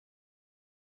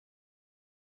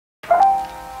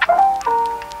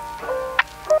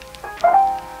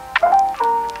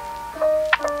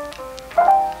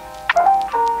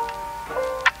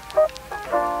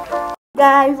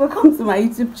Guys, welcome to my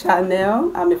YouTube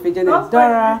channel. I'm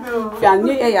Dora. If you are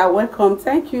new here, you are welcome.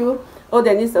 Thank you. All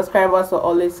the new subscribers are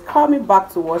always coming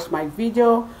back to watch my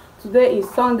video. Today is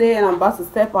Sunday and I'm about to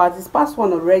step out. It's past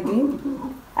 1 already.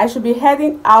 I should be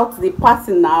heading out to the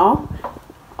party now.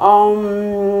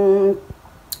 I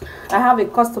have a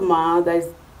customer that is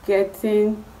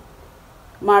getting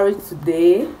married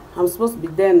today. I'm supposed to be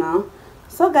there now.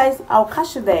 So guys, I'll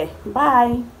catch you there.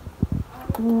 Bye.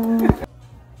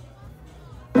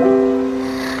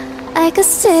 I could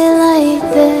stay like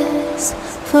this,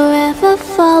 forever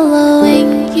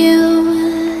following you.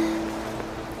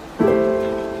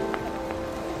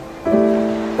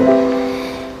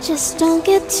 Just don't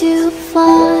get too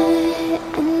far,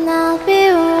 and I'll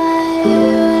be right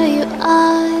where you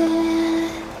are.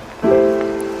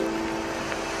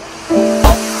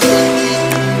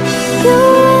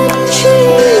 You're a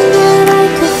dream that I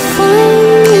could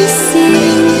finally see.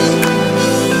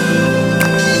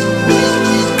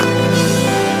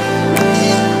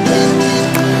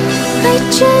 I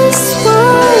just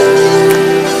want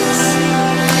us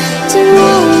to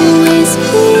always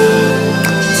be,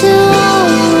 to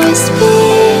always be.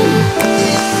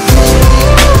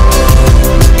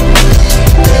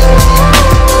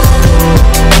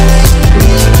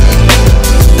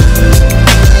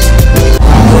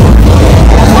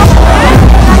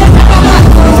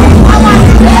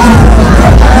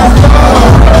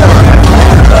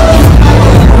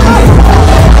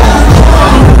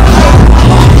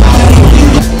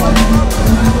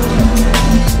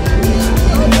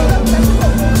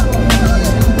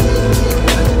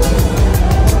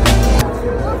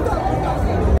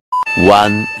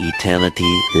 One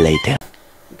eternity later.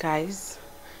 Guys,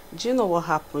 do you know what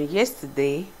happened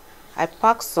yesterday? I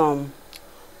packed some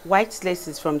white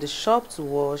laces from the shop to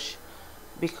wash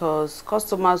because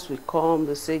customers will come.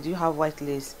 They say, do you have white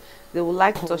lace? They would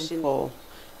like touching for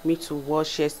me to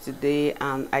wash yesterday,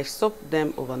 and I soaked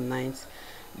them overnight.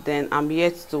 Then I'm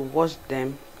yet to wash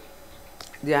them.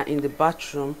 They are in the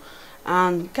bathroom.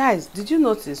 And guys, did you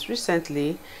notice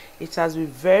recently it has been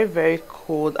very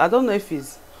cold? I don't know if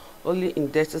it's only in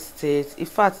Delta State. In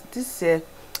fact, this year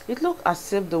it looks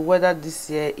as if the weather this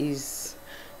year is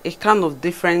a kind of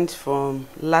different from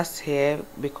last year,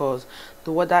 because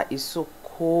the weather is so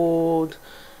cold.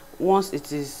 Once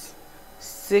it is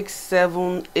 6,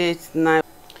 7, 8, 9,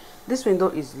 this window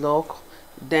is locked.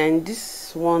 Then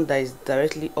this one that is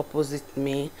directly opposite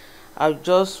me,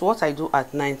 what I do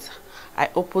at night,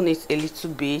 I open it a little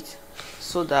bit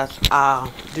so that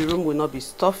the room will not be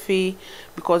stuffy,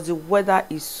 because the weather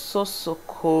is so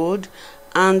cold.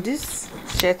 And this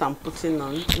shirt I'm putting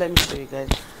on, let me show you guys.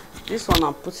 This one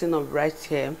I'm putting on right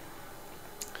here.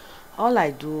 All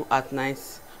I do at night,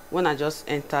 when I just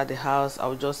enter the house,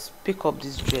 I'll just pick up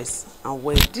this dress and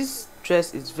wear. This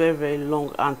dress is very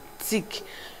long and thick,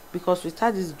 because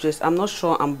without this dress I'm not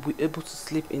sure I'm able to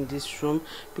sleep in this room,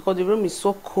 because the room is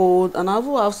so cold. And I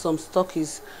will have some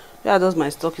stockies. Where are those my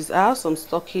stockies? I have some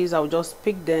stockies. I'll just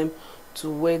pick them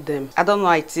to wear them. I don't know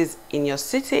how it is in your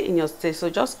city, in your state, so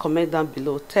just comment down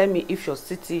below. Tell me if your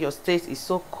city, your state is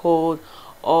so cold,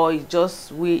 or it's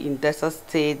just we in Delta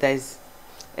State that is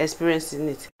experiencing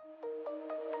it.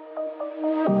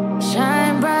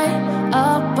 Shine bright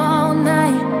up all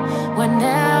night, we're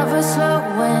never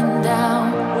slowing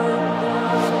down.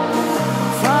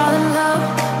 Fall in love,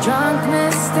 drunk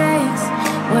mistakes,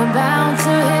 we're bound to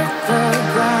hit the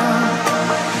ground.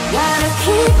 Gotta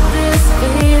keep this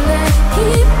feeling,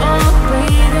 keep on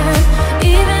breathing,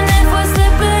 even if we're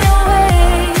slipping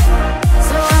away.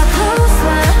 So I close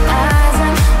my eyes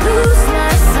and lose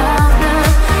myself now,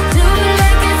 do it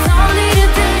like it's only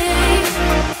today.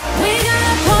 We got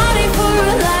a party for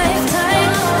a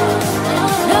lifetime,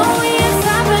 no we ain't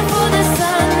stopping for the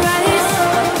sunrise,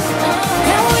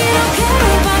 and we don't care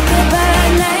about the bad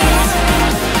nights.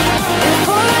 If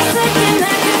for a second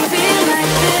I can feel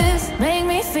like this, make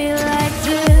me feel like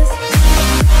this.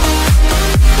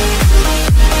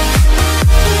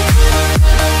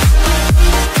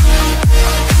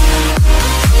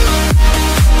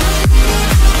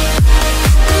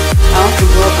 I want to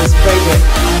go and spread it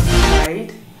outside.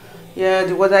 Yeah,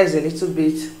 the weather is a little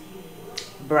bit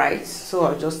bright, so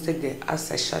I'll just take the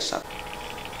outside shasha.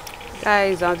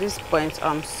 Guys, at this point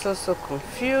I'm so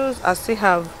confused. I still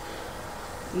have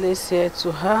lace here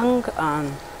to hang,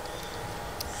 and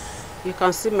you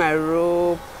can see my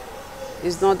rope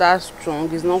is not that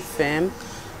strong, it's not firm.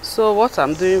 So what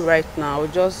I'm doing right now, I'll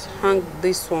just hang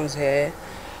these ones here,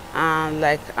 and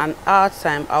like an hour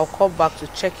time I'll come back to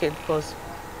check it, because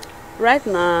right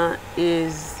now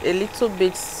is a little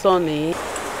bit sunny.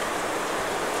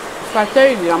 If I tell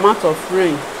you the amount of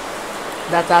rain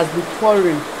that has been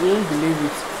pouring. You won't believe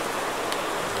it.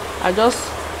 I just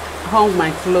hung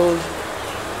my clothes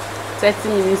 30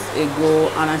 minutes ago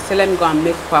and I said let me go and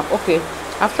make pap. Okay,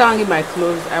 after hanging my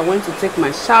clothes I went to take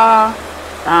my shower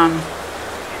and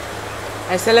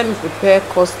I said let me prepare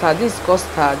custard. This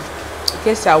custard, in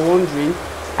case you are wondering,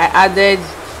 I added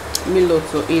Milo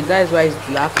to it, that is why it's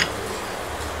black.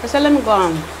 I said let me go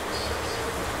and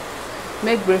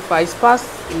make breakfast. It's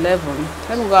past 11.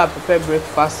 Let me go and prepare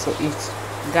breakfast to eat,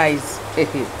 guys.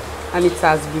 And it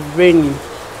has been raining,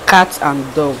 cats and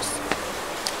dogs.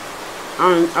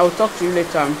 And I will talk to you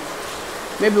later.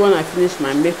 Maybe when I finish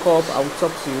my makeup I will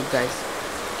talk to you guys.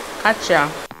 Catch ya.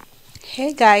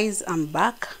 Hey guys, I'm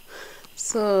back.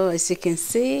 So as you can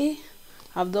see,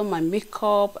 I've done my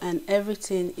makeup and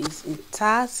everything is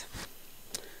intact.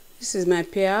 This is my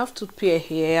pear. I have two pear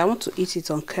here. I want to eat it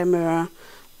on camera.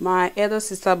 My elder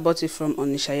sister bought it from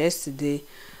Onisha yesterday.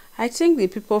 I think the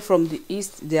people from the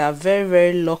east, they are very,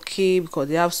 very lucky because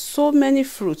they have so many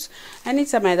fruits.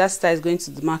 Anytime my elder sister is going to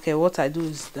the market, what I do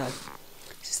is that,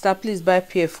 sister, please buy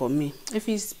pear for me. If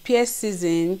it's pear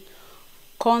season,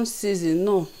 corn season,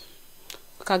 no,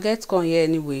 I can get corn here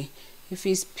anyway. If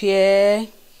it's pear,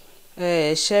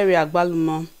 sherry,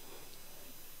 agbalumo,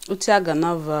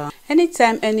 utiaganava,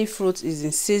 anytime any fruit is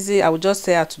in season, I will just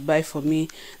tell her to buy for me.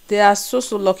 They are so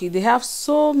lucky. They have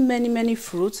so many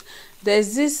fruits.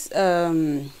 There's this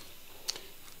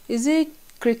is it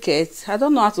cricket? I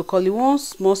don't know how to call it. One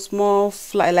small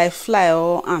fly, like fly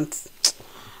or ant.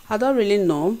 I don't really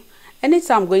know.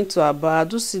 Anytime I'm going to Aba, I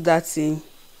do see that thing.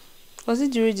 Was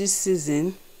it during this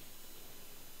season?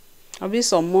 I'll be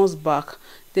some months back.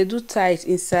 They do tie it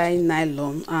inside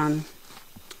nylon and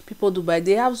people do buy.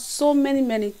 They have so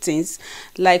many things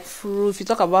like fruit. If you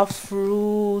talk about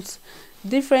fruits,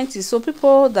 different things. So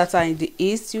people that are in the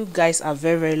east, you guys are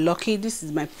very lucky. This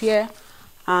is my pear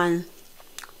and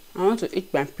I want to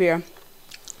eat my pear.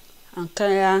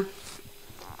 Ankara.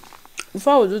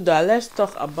 Before we do that, let's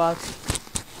talk about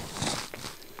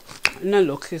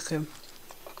Nelo Okeke.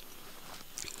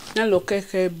 Nelo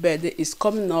Okeke birthday is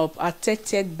coming up. Our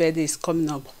 30th birthday is coming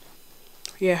up.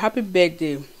 Yeah, happy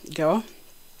birthday, girl.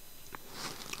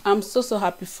 I'm so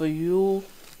happy for you.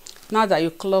 Now that you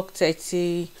clock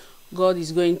 30, God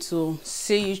is going to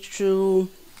see you through,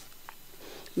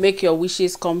 make your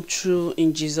wishes come true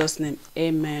in Jesus' name.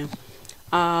 Amen.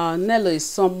 Nelo is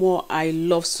someone I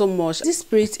love so much. This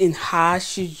spirit in her,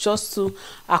 she's just so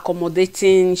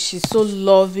accommodating. She's so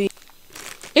loving.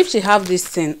 If she have this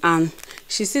thing and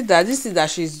she see that this is that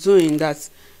she's doing, that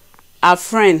her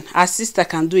friend, her sister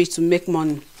can do it to make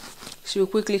money, she will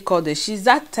quickly call them. She's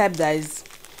that type that is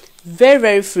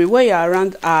very free. When you're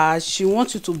around her, she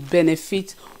wants you to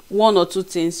benefit one or two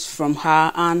things from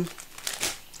her, and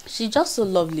she's just so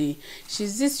lovely.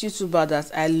 She's this YouTuber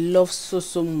that I love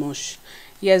so much.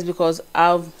 Yes, because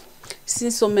I've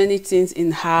seen so many things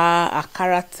in her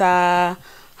character,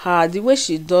 the way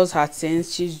she does her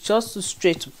things. She's just so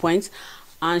straight to point,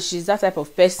 and she's that type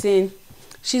of person.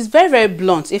 She's very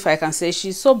blunt, if I can say.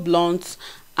 She's so blunt,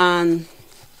 and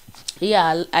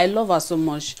yeah, I love her so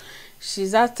much.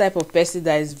 She's that type of person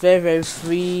that is very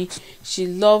free. She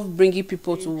loves bringing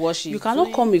people to worship. You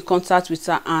cannot come in contact with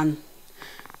her and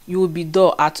you will be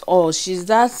dull at all. She's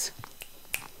that,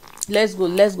 let's go,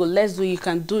 let's do it. You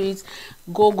can do it.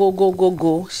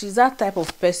 Go. She's that type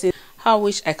of person. I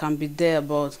wish I can be there,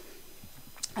 but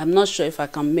I'm not sure if I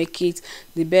can make it.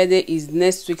 The birthday is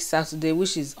next week Saturday,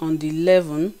 which is on the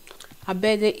 11th. Her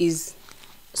birthday is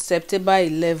September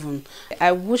 11.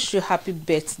 I wish you happy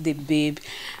birthday, babe.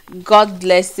 God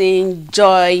blessing,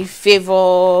 joy,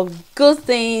 favor, good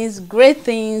things, great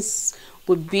things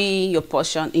would be your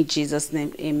portion in Jesus'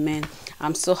 name. Amen.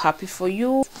 I'm so happy for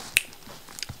you.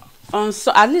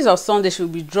 So at least on Sunday she will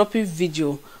be dropping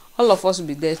video. All of us will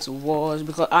be there to watch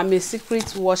because I'm a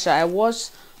secret watcher. I watch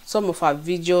some of her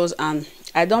videos and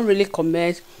I don't really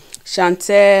comment.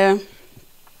 Chantel,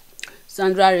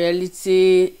 Sandra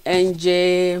Reality,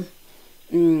 NJ,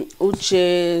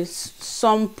 Uche,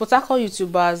 some Port Harcourt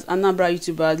YouTubers, Anambra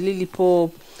YouTubers, Lily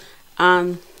Pope,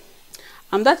 and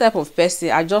I'm that type of person.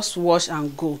 I just watch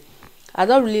and go. I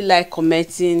don't really like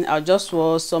commenting. I'll just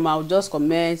watch some. I'll just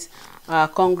comment.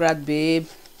 Congrats, babe.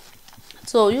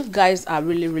 So you guys are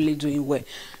really doing well.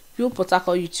 You Port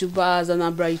Harcourt YouTubers,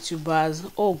 Anambra YouTubers.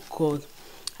 Oh God,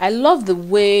 I love the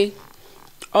way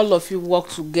all of you work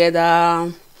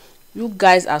together. You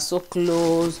guys are so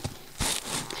close.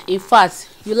 In fact,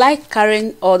 you like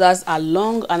carrying others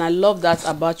along, and I love that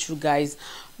about you guys.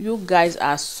 You guys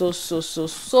are so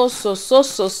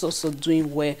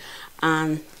doing well,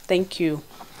 and thank you.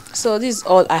 So this is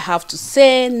all I have to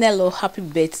say. Nelo, happy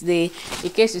birthday. In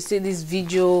case you see this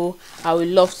video, I would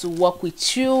love to work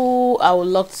with you. I would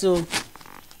love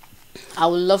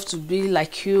to be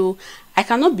like you. I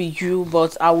cannot be you,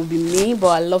 but I will be me, but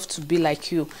I love to be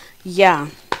like you. Yeah.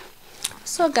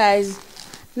 So guys,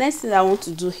 next thing I want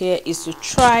to do here is to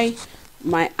try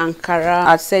my Ankara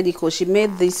at Sediko. She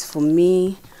made this for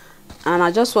me, and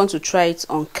I just want to try it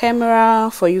on camera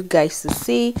for you guys to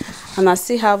see. And I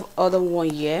still have other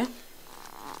one here.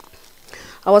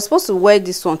 I was supposed to wear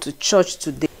this one to church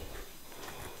today.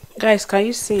 Guys, can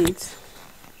you see it?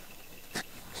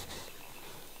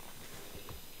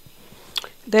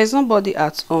 There's nobody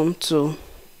at home to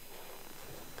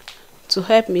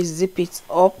help me zip it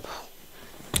up.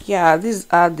 Yeah, these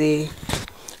are the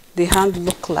hand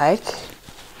look like.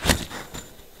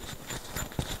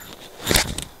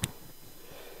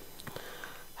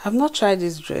 I've not tried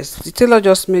this dress. The tailor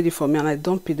just made it for me and I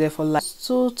dumped it there for like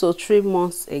 2 to 3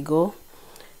 months ago.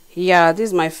 Yeah, this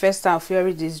is my first time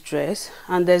wearing this dress,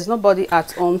 and there's nobody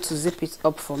at home to zip it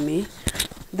up for me.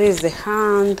 This is the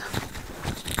hand.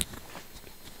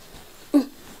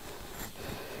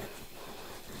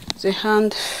 The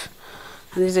hand,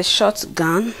 and it's a short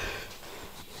gown.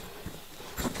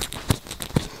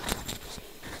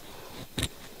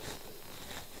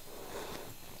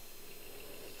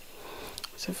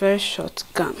 It's a very short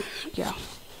gown. Yeah.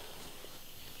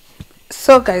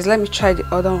 So guys, let me try the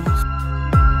other one.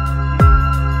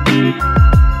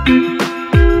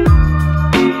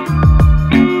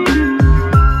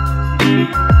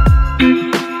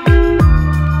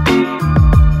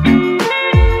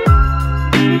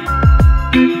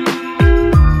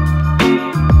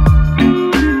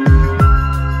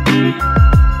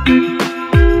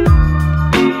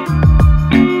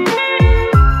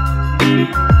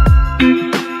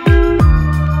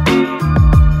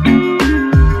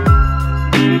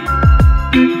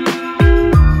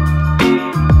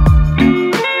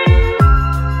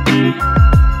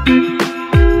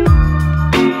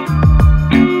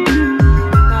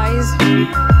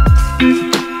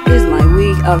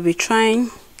 I've been trying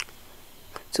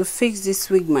to fix this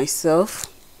wig myself,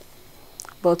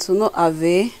 but to no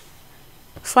avail.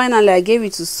 Finally, I gave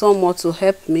it to someone to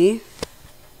help me,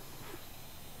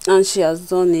 and she has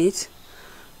done it.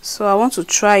 So I want to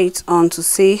try it on to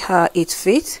see how it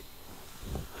fits.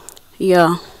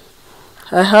 Yeah,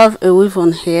 I have a weave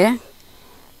on here,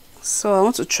 so I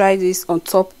want to try this on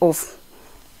top of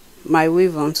my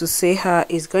weave on to see how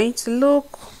it's going to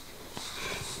look.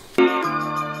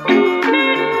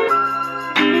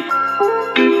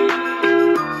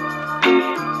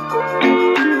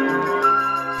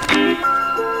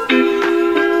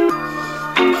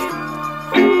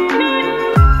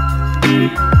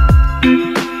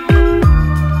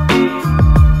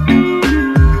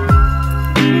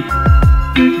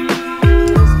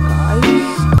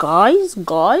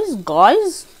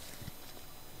 Guys,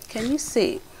 can you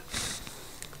see?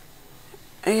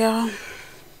 Yeah,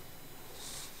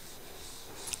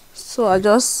 so I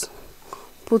just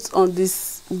put on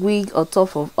this wig on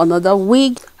top of another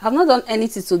wig. I've not done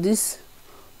anything to this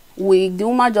wig. The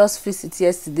woman just fixed it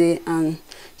yesterday and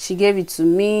she gave it to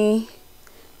me.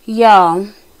 Yeah,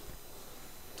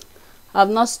 I've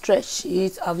not stretched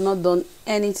it, I've not done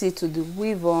anything to the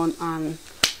weave on, and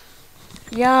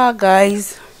yeah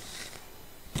guys,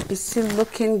 it's still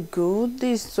looking good.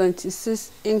 This is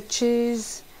 26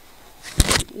 inches.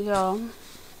 Yeah,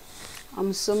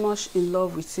 I'm so much in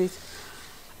love with it.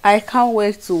 I can't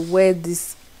wait to wear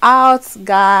this out,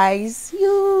 guys.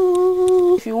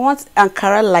 If you want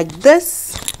Ankara like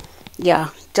this, yeah,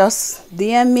 just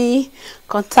DM me,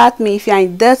 contact me. If you're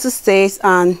in Delta States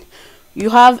and you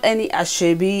have any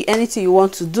ashebi, anything you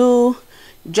want to do,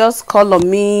 just call on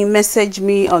me, message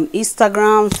me on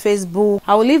Instagram, Facebook.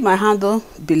 I will leave my handle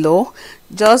below.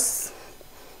 Just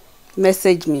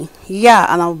message me. Yeah,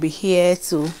 and I'll be here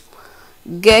to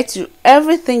get you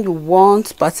everything you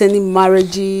want pertaining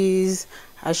marriages,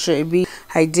 ashebi.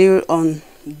 I deal on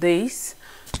this.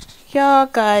 Yeah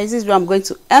guys, this is where I'm going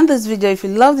to end this video. If you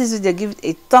love this video, give it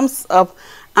a thumbs up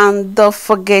and don't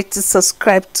forget to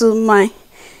subscribe to my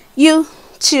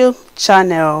YouTube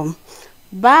channel.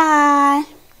 Bye.